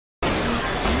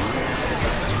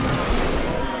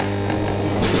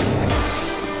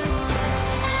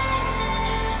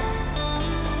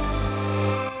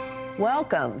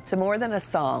Welcome to More Than a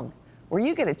Song, where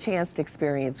you get a chance to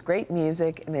experience great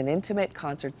music in an intimate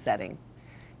concert setting.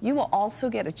 You will also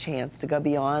get a chance to go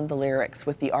beyond the lyrics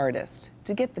with the artist,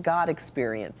 to get the God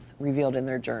experience revealed in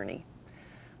their journey.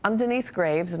 I'm Denise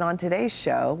Graves, and on today's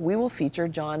show, we will feature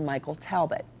John Michael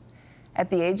Talbot.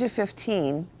 At the age of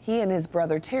 15, he and his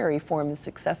brother Terry formed the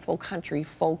successful country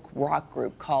folk rock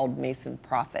group called Mason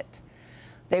Prophet.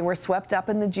 They were swept up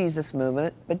in the Jesus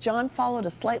movement, but John followed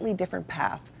a slightly different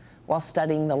path while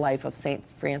studying the life of Saint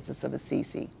Francis of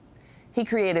Assisi. He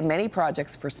created many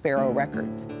projects for Sparrow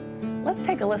Records. Let's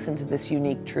take a listen to this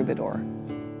unique troubadour.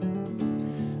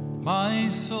 My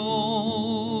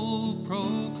soul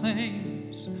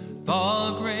proclaims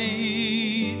the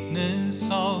greatness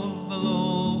of the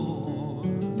Lord,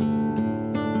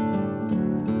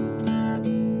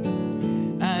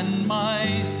 and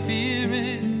my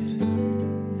spirit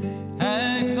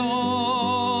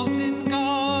exalts in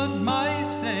God my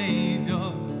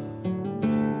Savior,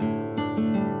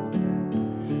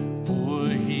 for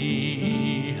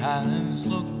He has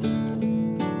looked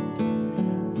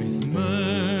with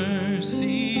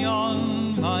mercy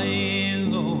on my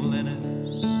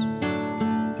lowliness,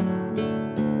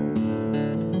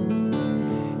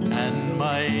 and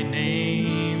my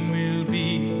name will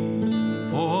be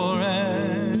forever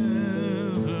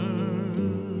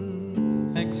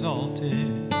exalted.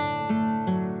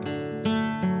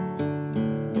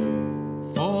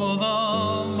 For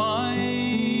the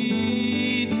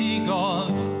mighty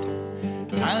God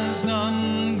has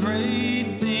done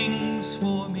great things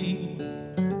for me,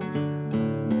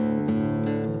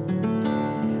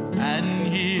 and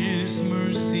His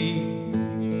mercy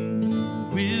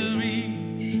will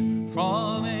reach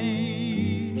from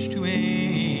age to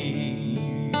age.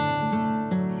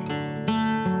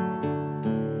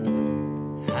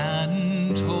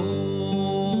 And holy,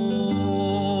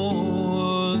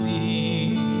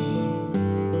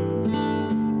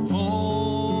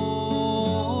 holy,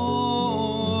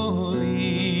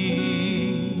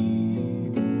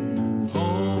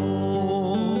 holy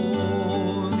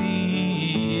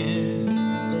is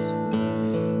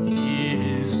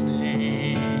His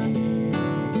name.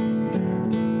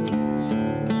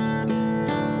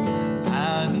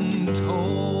 And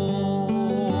holy,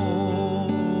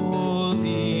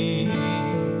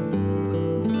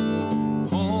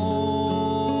 holy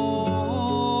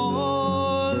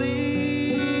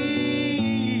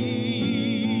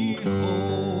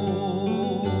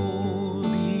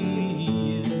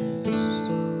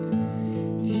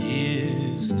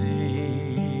is His name.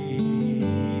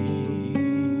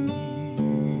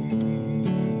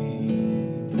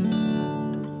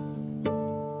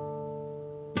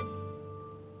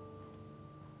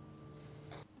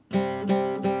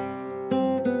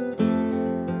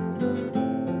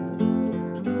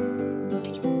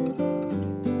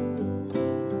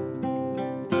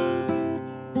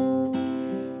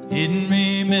 In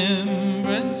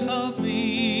remembrance of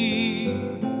me,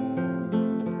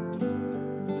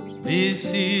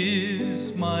 this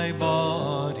is my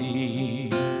body.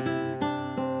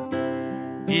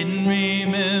 In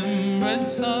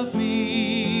remembrance of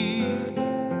me,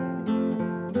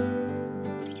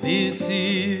 this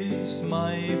is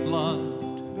my blood.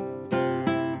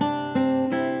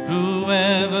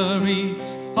 Whoever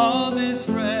eats of this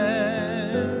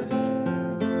bread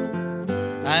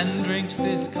and drinks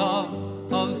this cup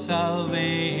of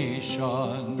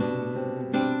salvation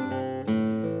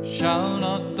shall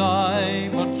not die,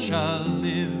 but shall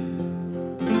live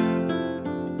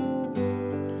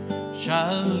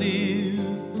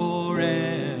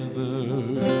forever.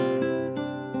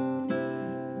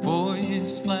 For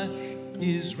His flesh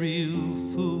is real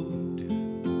food,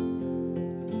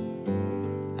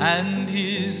 and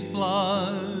His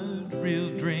blood real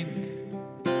drink.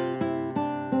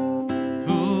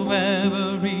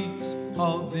 Whoever eats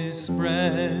of this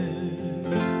bread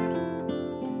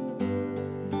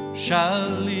shall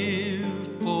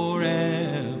live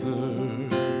forever,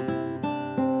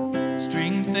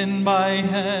 strengthened by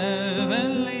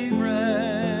heavenly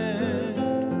bread,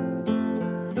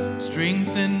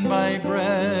 strengthened by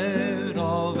bread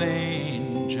of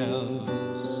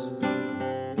angels.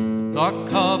 The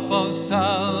cup of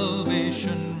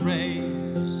salvation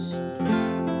raise.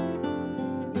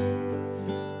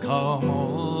 Come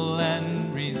all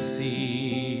and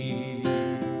receive.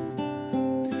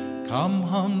 Come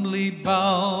humbly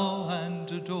bow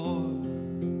and adore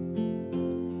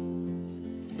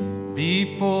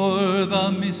before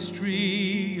the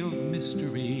mystery of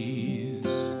mysteries,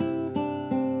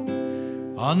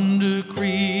 under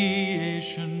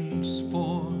creation's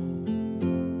form.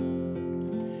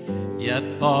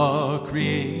 Yet the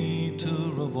Creator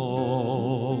creator of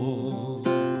all.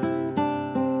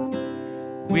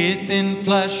 Within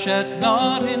flesh yet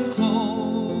not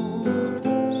enclosed,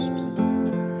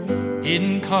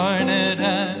 incarnate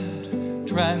and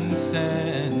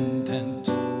transcendent,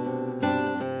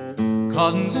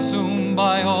 consumed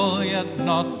by all yet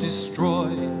not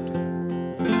destroyed,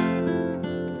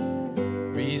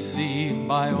 received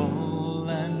by all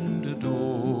and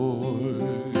adored.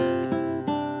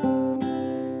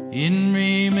 In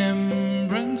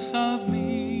remembrance of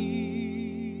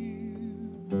me,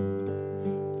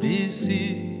 this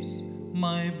is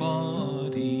my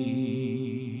body.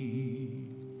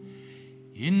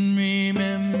 In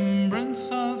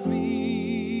remembrance of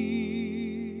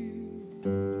me,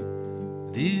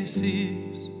 this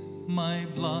is my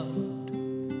blood.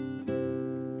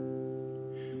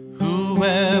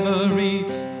 Whoever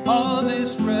eats of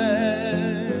this bread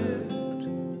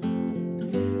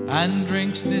and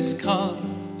drinks this cup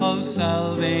of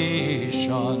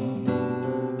salvation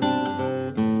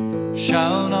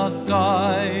shall not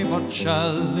die, but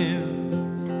shall live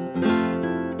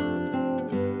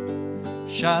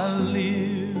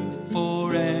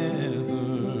forever.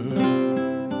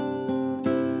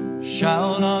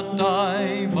 Shall not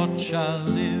die, but shall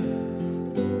live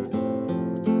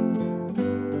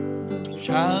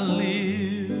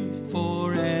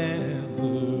forever.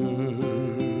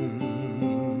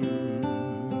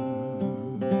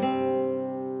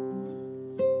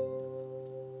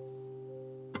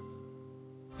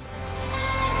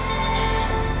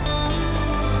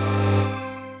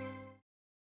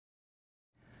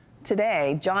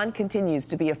 Today, John continues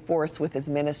to be a force with his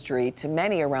ministry to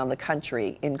many around the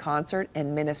country in concert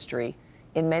and ministry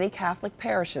in many Catholic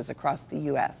parishes across the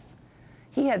U.S.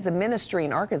 He heads a ministry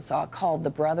in Arkansas called the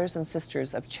Brothers and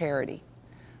Sisters of Charity.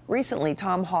 Recently,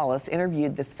 Tom Hollis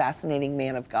interviewed this fascinating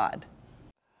man of God.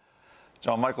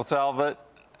 John Michael Talbot,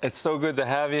 it's so good to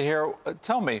have you here.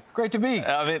 Tell me. Great to be.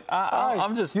 I mean,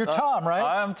 I'm just... You're Tom, right?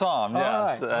 I am Tom,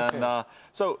 yes. All right. And okay.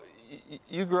 So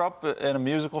you grew up in a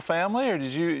musical family, or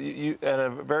did you at a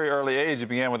very early age, you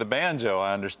began with a banjo,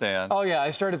 I understand? Oh, yeah.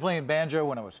 I started playing banjo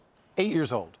when I was 8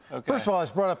 years old. Okay. First of all, I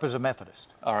was brought up as a Methodist.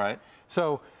 All right.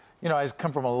 So, you know, I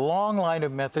come from a long line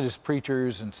of Methodist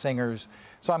preachers and singers.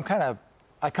 So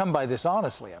I come by this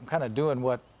honestly. I'm kind of doing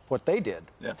what they did.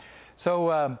 Yeah.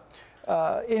 So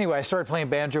anyway, I started playing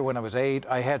banjo when I was 8.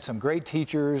 I had some great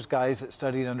teachers, guys that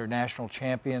studied under national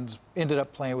champions, ended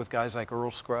up playing with guys like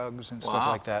Earl Scruggs and stuff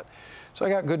like that. So I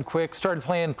got good quick, started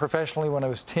playing professionally when I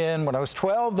was 10. When I was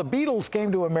 12, the Beatles came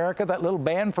to America, that little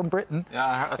band from Britain.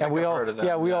 Yeah, I think I've heard of that.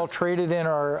 Yeah, we all traded in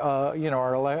our,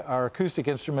 our acoustic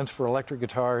instruments for electric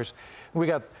guitars.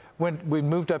 We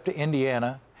moved up to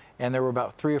Indiana, and there were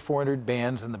about 300 or 400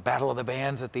 bands in the Battle of the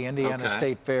Bands at the Indiana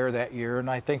State Fair that year, and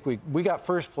I think we got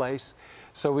first place.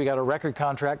 So we got a record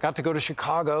contract, got to go to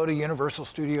Chicago to Universal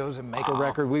Studios and make a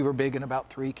record. We were big in about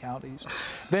 3 counties.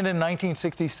 Then in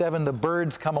 1967, the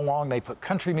Byrds come along. They put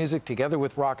country music together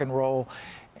with rock and roll,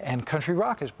 and country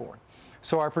rock is born.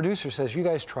 So our producer says, you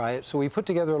guys try it. So we put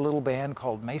together a little band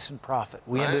called Mason Prophet.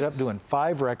 We ended up doing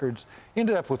 5 records,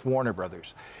 ended up with Warner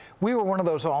Brothers. We were one of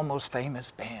those almost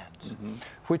famous bands,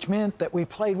 which meant that we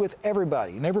played with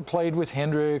everybody. Never played with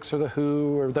Hendrix or The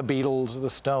Who or the Beatles or the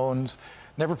Stones.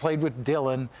 Never played with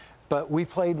Dylan, but we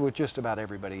played with just about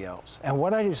everybody else. And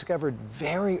what I discovered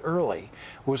very early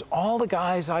was all the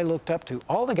guys I looked up to,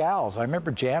 all the gals, I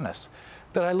remember Janice,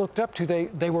 that I looked up to,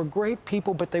 they were great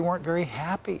people, but they weren't very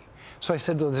happy. So I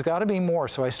said, well, there's got to be more.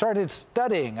 So I started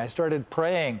studying, I started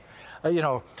praying.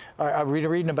 I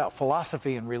reading about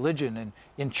philosophy and religion, and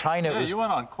in China. Yeah, you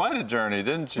went on quite a journey,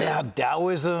 didn't you? Yeah,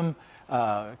 Taoism,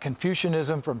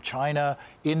 Confucianism from China,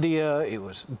 India, it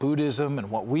was Buddhism and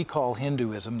what we call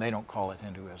Hinduism. They don't call it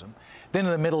Hinduism. Then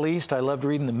in the Middle East, I loved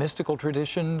reading the mystical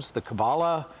traditions, the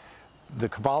Kabbalah, the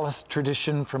Kabbalist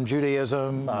tradition from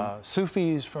Judaism,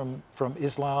 Sufis from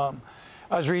Islam.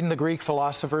 I was reading the Greek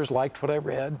philosophers, liked what I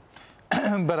read.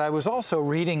 But I was also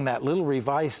reading that little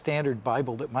Revised Standard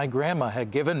Bible that my grandma had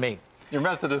given me. Your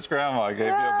Methodist grandma gave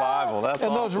you a Bible. That's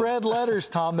and awesome. Those red letters,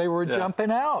 Tom, they were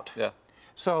jumping out. Yeah.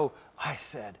 So I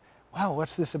said, wow,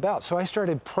 what's this about? So I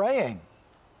started praying.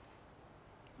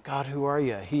 God, who are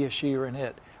you? He, a she, or an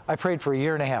it? I prayed for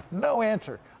 1.5 years. No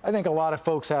answer. I think a lot of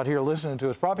folks out here listening to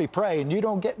us probably pray, and you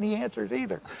don't get any answers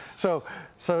either. So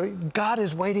God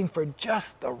is waiting for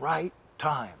just the right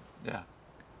time. Yeah.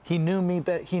 He knew me,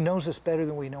 he knows us better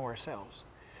than we know ourselves.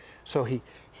 So he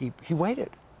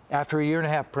waited. After 1.5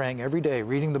 years praying every day,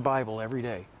 reading the Bible every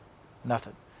day,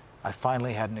 nothing. I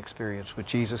finally had an experience with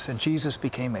Jesus, and Jesus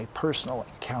became a personal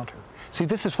encounter. See,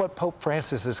 this is what Pope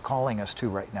Francis is calling us to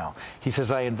right now. He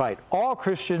says, I invite all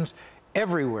Christians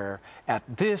everywhere at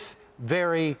this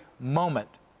very moment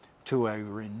to a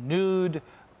renewed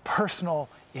personal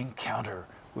encounter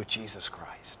with Jesus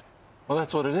Christ. Well,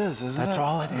 that's what it is, isn't it? That's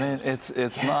all it is. I mean,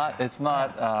 it's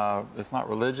not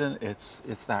religion. It's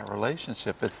that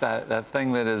relationship. It's that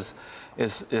thing that is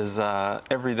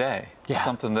every day. Yeah.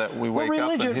 Something that we wake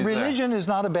up and he's religion there. is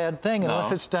not a bad thing unless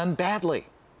No. it's done badly.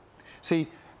 See,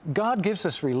 God gives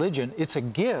us religion. It's a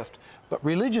gift, but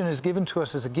religion is given to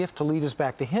us as a gift to lead us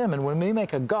back to Him. And when we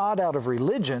make a God out of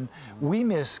religion, we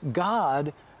miss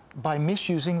God by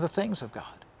misusing the things of God.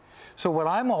 So what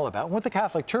I'm all about, what the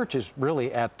Catholic Church is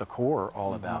really at the core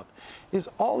all about, is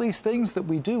all these things that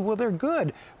we do. Well, they're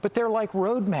good, but they're like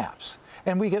road maps.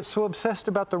 And we get so obsessed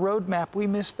about the road map, we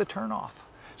miss the turnoff.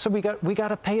 So we got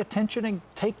to pay attention and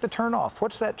take the turnoff.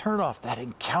 What's that turnoff? That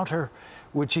encounter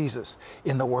with Jesus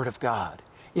in the Word of God,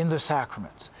 in the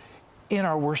sacraments, in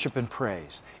our worship and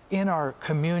praise, in our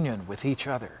communion with each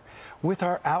other, with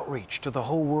our outreach to the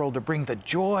whole world to bring the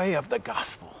joy of the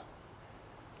gospel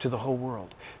to the whole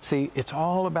world. See, it's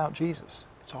all about Jesus.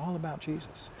 It's all about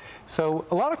Jesus. So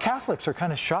a lot of Catholics are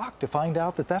kind of shocked to find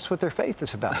out that that's what their faith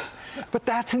is about. But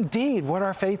that's indeed what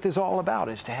our faith is all about,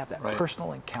 is to have that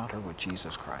personal encounter with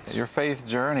Jesus Christ. Your faith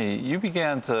journey, you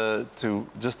began to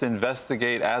just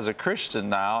investigate as a Christian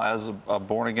now, as a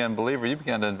born-again believer, you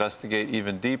began to investigate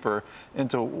even deeper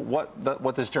into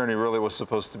what this journey really was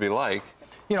supposed to be like.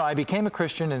 You know, I became a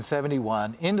Christian in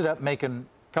 '71, ended up making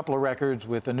couple of records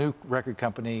with a new record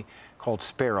company called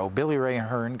Sparrow. Billy Ray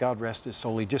Hearn, God rest his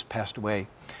soul, he just passed away.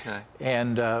 Okay.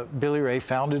 And Billy Ray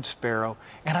founded Sparrow.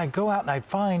 And I'd go out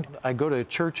and I'd go to a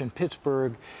church in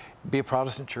Pittsburgh, be a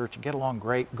Protestant church, and get along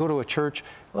great. Go to a church,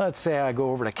 let's say I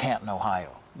go over to Canton,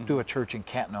 Ohio, do a church in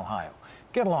Canton, Ohio.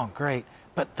 Get along great,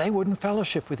 but they wouldn't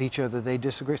fellowship with each other, they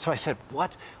disagreed. So I said,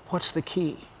 what's the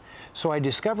key? So I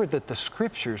discovered that the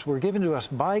scriptures were given to us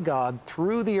by God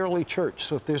through the early church.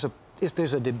 So if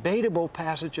there's a debatable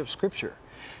passage of Scripture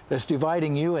that's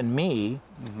dividing you and me,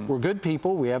 we're good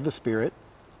people, we have the Spirit,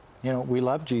 you know, we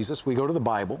love Jesus, we go to the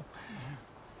Bible.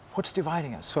 What's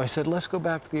dividing us? So I said, let's go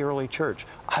back to the early church.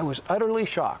 I was utterly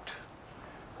shocked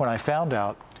when I found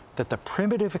out that the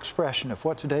primitive expression of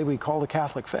what today we call the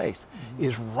Catholic faith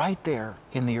is right there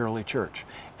in the early church.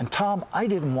 And Tom, I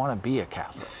didn't want to be a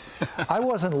Catholic. I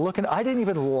wasn't looking, I didn't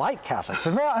even like Catholics.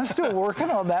 And I'm still working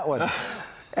on that one.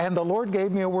 And the Lord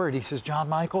gave me a word. He says, John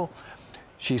Michael,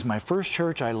 she's my first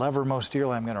church. I love her most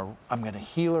dearly. I'm going to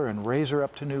heal her and raise her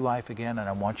up to new life again, and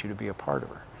I want you to be a part of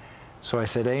her. So I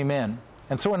said, amen.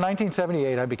 And so in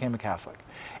 1978, I became a Catholic.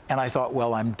 And I thought,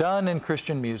 well, I'm done in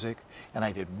Christian music. And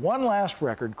I did one last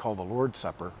record called The Lord's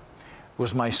Supper. It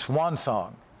was my swan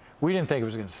song. We didn't think it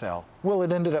was going to sell. Well,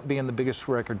 it ended up being the biggest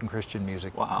record in Christian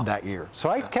music that year. So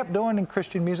I kept doing in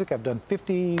Christian music. I've done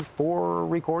 54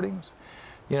 recordings.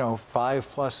 You know,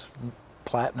 5+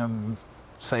 platinum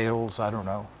sales, I don't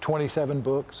know, 27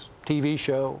 books, TV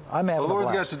show. I'm having a blast. The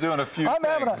Lord's got you doing a few things.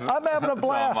 I'm having a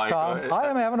blast, Tom. I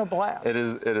am having a blast. It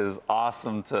is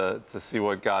awesome to see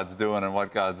what God's doing and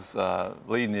what God's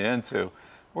leading you into.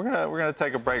 We're gonna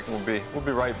take a break. We'll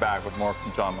be right back with more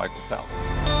from John Michael Talbot.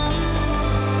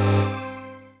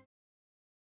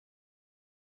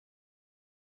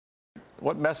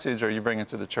 What message are you bringing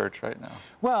to the church right now?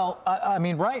 Well, I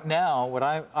mean, right now, what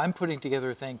I'm putting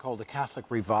together a thing called the Catholic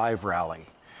Revive Rally.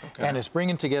 Okay. And it's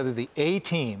bringing together the A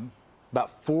team,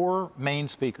 about 4 main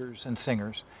speakers and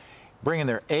singers, bringing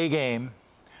their A game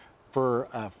for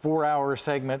a 4-hour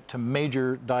segment to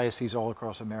major dioceses all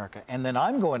across America. And then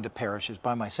I'm going to parishes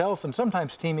by myself and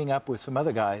sometimes teaming up with some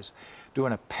other guys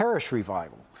doing a parish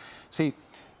revival. See,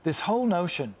 this whole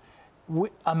notion,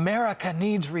 America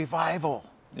needs revival.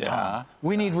 Yeah.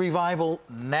 We need revival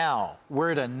now.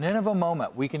 We're at a Nineveh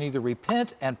moment. We can either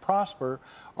repent and prosper,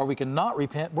 or we can not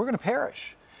repent. We're going to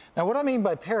perish. Now, what I mean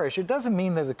by perish, it doesn't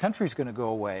mean that the country's going to go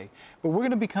away, but we're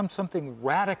going to become something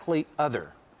radically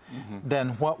other than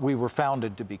what we were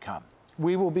founded to become.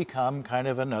 We will become kind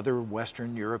of another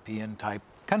Western European type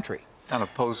country. Kind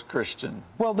of post-Christian.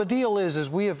 Well, the deal is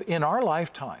we have, in our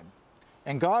lifetime,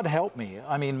 and God help me,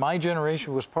 I mean, my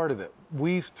generation was part of it.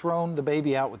 We've thrown the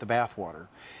baby out with the bathwater.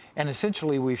 And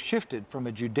essentially, we've shifted from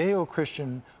a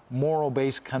Judeo-Christian,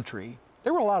 moral-based country.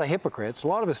 There were a lot of hypocrites. A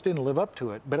lot of us didn't live up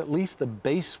to it, but at least the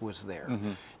base was there.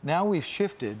 Now we've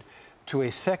shifted to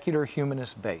a secular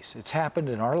humanist base. It's happened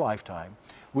in our lifetime.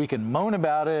 We can moan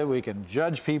about it. We can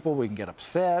judge people. We can get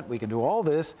upset. We can do all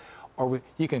this. Or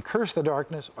you can curse the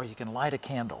darkness, or you can light a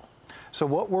candle. So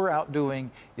what we're out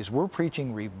doing is we're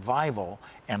preaching revival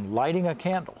and lighting a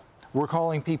candle. We're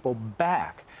calling people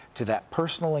back to that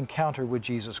personal encounter with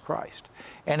Jesus Christ.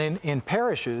 And in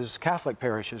parishes, Catholic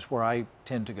parishes where I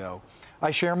tend to go,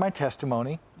 I share my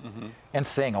testimony and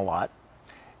sing a lot.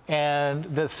 And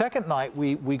the second night,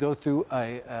 we go through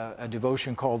a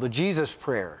devotion called the Jesus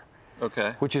Prayer,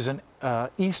 which is an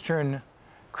Eastern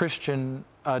Christian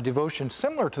devotion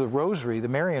similar to the Rosary, the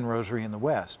Marian Rosary in the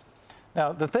West.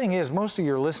 Now, the thing is, most of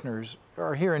your listeners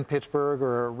are here in Pittsburgh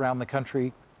or around the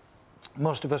country.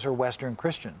 Most of us are Western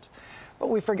Christians. But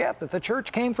we forget that the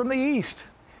church came from the East,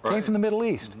 came from the Middle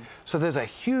East. So there's a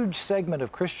huge segment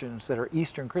of Christians that are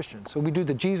Eastern Christians. So we do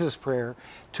the Jesus Prayer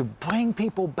to bring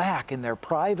people back in their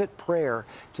private prayer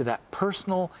to that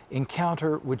personal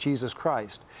encounter with Jesus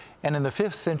Christ. And in the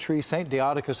 5th century, St.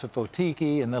 Diodocus of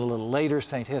Photiki, and then a little later,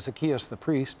 St. Hesychius the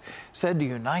priest, said to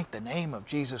unite the name of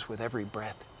Jesus with every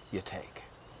breath you take.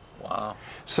 Wow.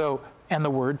 So, and the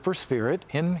word for spirit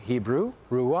in Hebrew,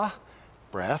 ruah,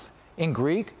 breath. In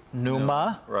Greek,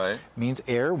 pneuma, means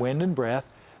air, wind, and breath.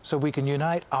 So we can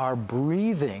unite our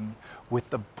breathing with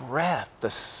the breath, the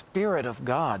Spirit of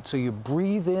God. So you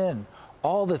breathe in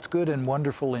all that's good and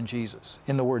wonderful in Jesus.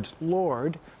 In the words,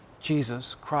 Lord,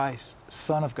 Jesus Christ,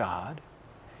 Son of God.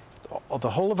 The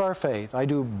whole of our faith, I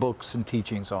do books and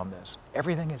teachings on this.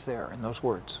 Everything is there in those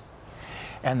words.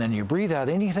 And then you breathe out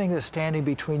anything that's standing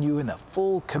between you and the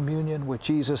full communion with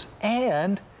Jesus.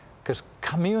 And, because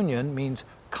communion means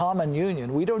common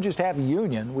union. We don't just have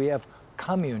union, we have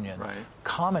communion,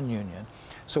 common union.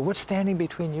 So what's standing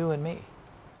between you and me?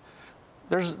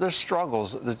 There's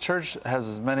struggles. The church has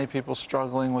as many people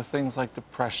struggling with things like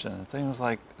depression, things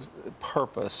like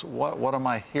purpose. What am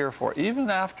I here for? Even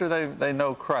after they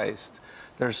know Christ,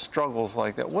 there's struggles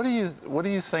like that. What do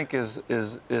you think is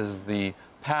the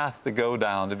path to go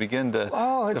down to begin to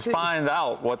find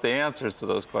out what the answers to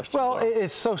those questions are? Well,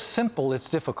 it's so simple, it's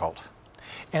difficult.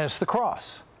 And it's the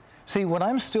cross. See, when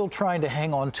I'm still trying to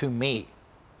hang on to me,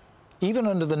 even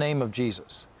under the name of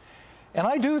Jesus, and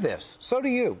I do this, so do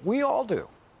you, we all do.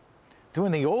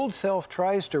 When the old self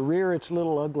tries to rear its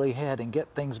little ugly head and get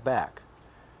things back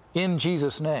in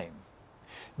Jesus' name,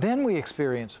 then we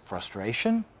experience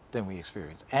frustration, then we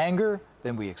experience anger,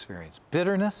 then we experience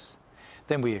bitterness,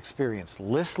 then we experience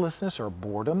listlessness or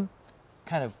boredom,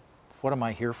 kind of, what am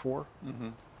I here for?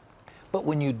 But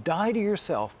when you die to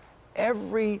yourself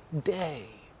every day,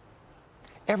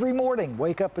 every morning,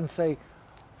 wake up and say,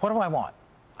 what do I want?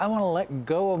 I want to let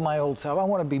go of my old self. I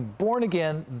want to be born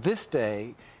again this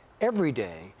day, every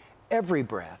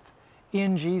breath,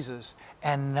 in Jesus.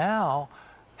 And now,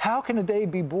 how can a day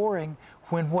be boring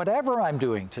when whatever I'm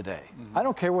doing today, I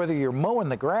don't care whether you're mowing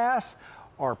the grass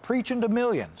or preaching to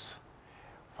millions,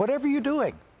 whatever you're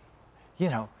doing, you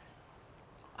know,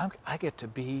 I get to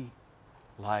be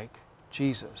like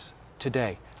Jesus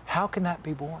today. How can that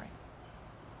be boring?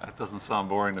 That doesn't sound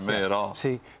boring to me at all.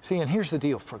 See, and here's the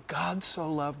deal. For God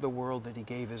so loved the world that he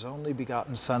gave his only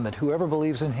begotten Son, that whoever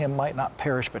believes in him might not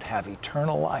perish but have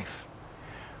eternal life.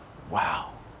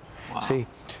 Wow. See,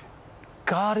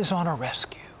 God is on a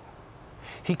rescue.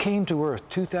 He came to earth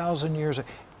 2,000 years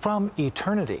from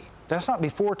eternity. That's not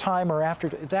before time or after.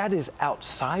 That is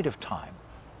outside of time.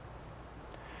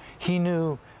 He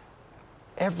knew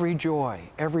every joy,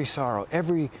 every sorrow,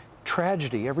 every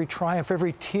tragedy, every triumph,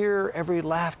 every tear, every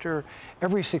laughter,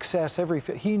 every success,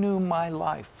 he knew my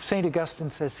life. St. Augustine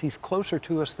says he's closer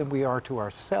to us than we are to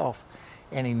ourselves,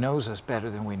 and he knows us better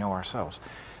than we know ourselves.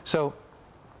 So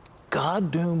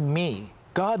God knew me.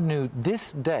 God knew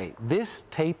this day, this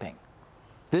taping,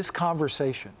 this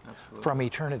conversation from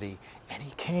eternity, and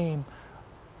he came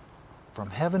from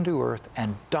heaven to earth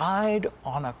and died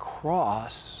on a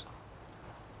cross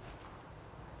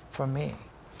for me.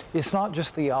 It's not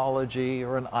just theology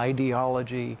or an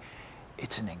ideology,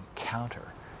 it's an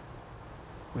encounter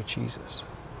with Jesus.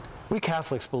 We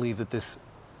Catholics believe that this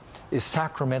is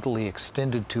sacramentally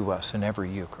extended to us in every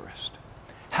Eucharist.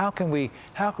 How can we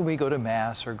go to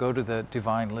Mass or go to the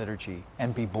Divine Liturgy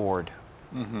and be bored?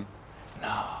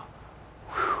 No.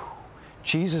 Whew.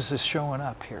 Jesus is showing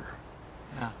up here.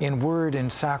 In word, in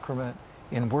sacrament,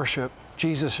 in worship,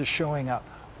 Jesus is showing up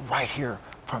right here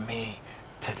for me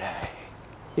today.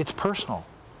 It's personal.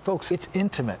 Folks, it's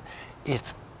intimate.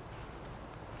 It's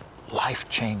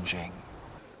life-changing.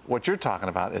 What you're talking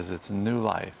about is it's new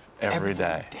life every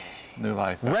day. New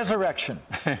life. Resurrection.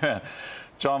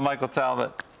 John Michael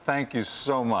Talbot, thank you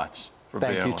so much for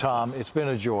being with us. Thank you, Tom. It's been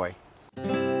a joy.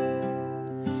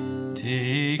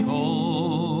 Take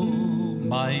all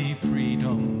my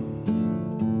freedom,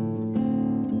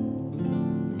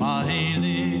 my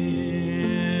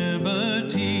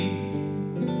liberty,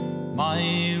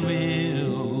 my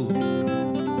will,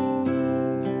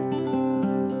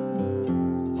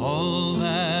 all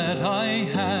that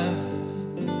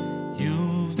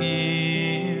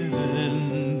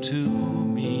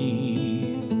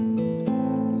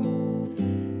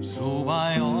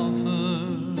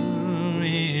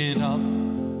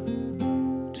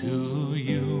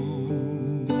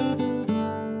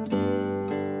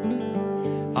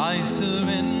I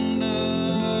surrender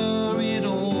it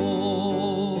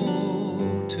all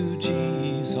to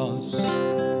Jesus.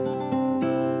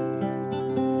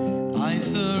 I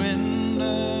surrender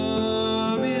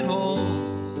it all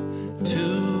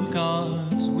to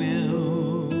God's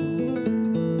will.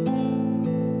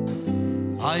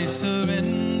 I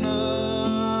surrender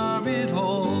it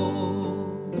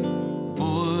all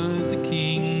for the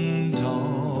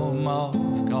kingdom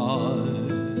of God.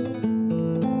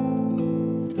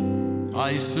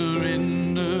 I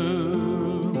surrender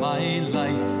my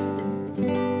life,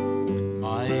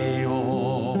 my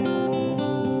all.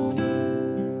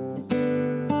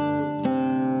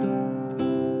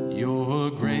 Your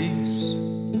grace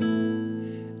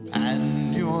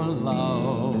and your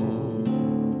love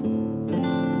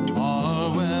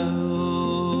are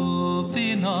wealth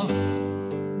enough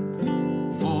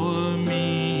for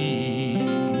me.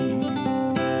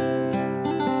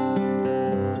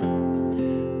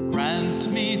 Grant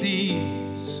me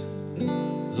these,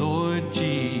 Lord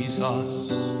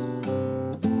Jesus,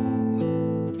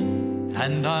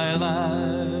 and I'll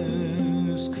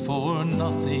ask for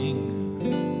nothing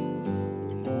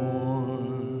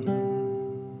more.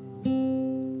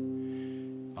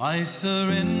 I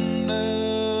surrender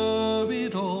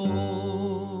it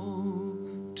all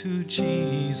to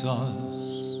Jesus.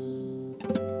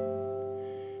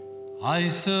 I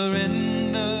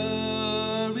surrender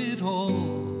it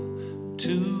all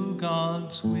to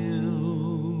God's will.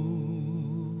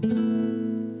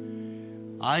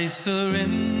 I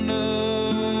surrender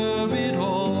it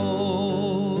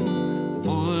all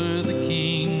for the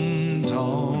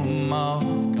kingdom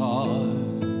of God.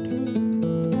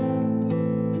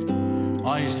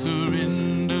 I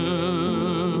surrender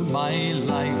my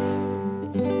life,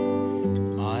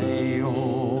 my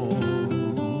all.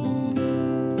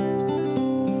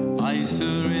 I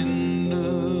surrender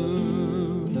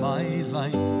my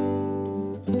life,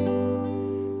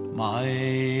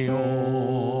 my all.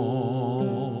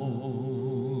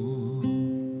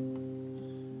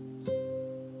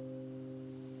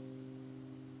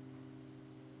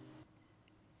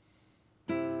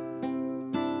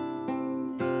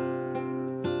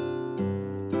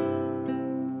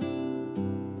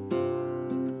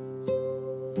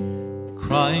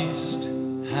 Christ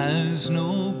has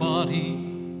no body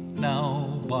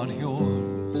now but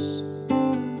yours,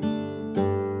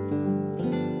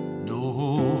 no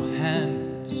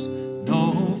hands, no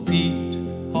feet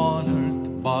on earth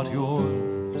but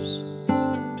yours.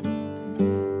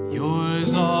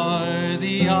 Yours are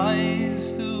the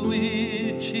eyes through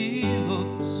which he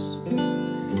looks,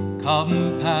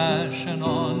 compassion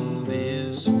on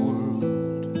this world.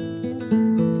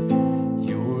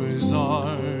 Yours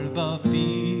are the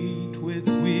feet with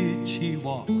which he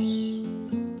walks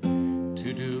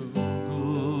to do good.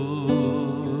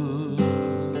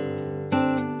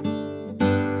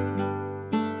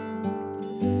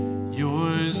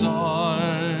 Yours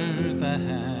are the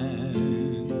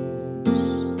hands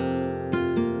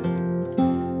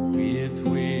with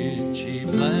which he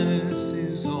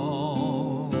blesses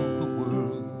all the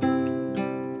world.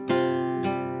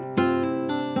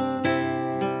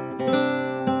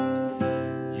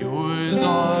 Yours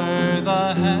are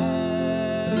the hands.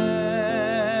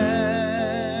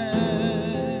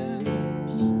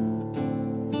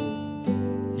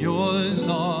 Yours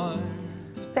are.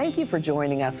 Thank you for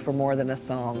joining us for More Than a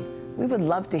Song. We would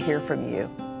love to hear from you.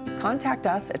 Contact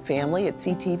us at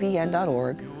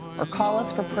family@ctvn.org or call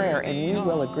us for prayer and we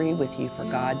will agree with you for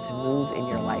God to move in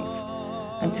your life.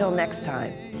 Until next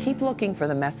time, keep looking for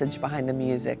the message behind the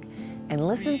music and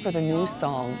listen for the new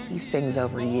song he sings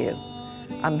over you.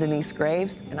 I'm Denise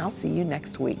Graves, and I'll see you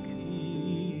next week.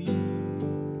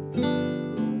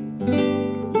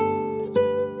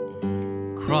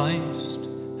 Christ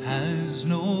has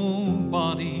no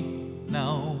body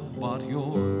now but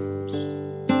yours.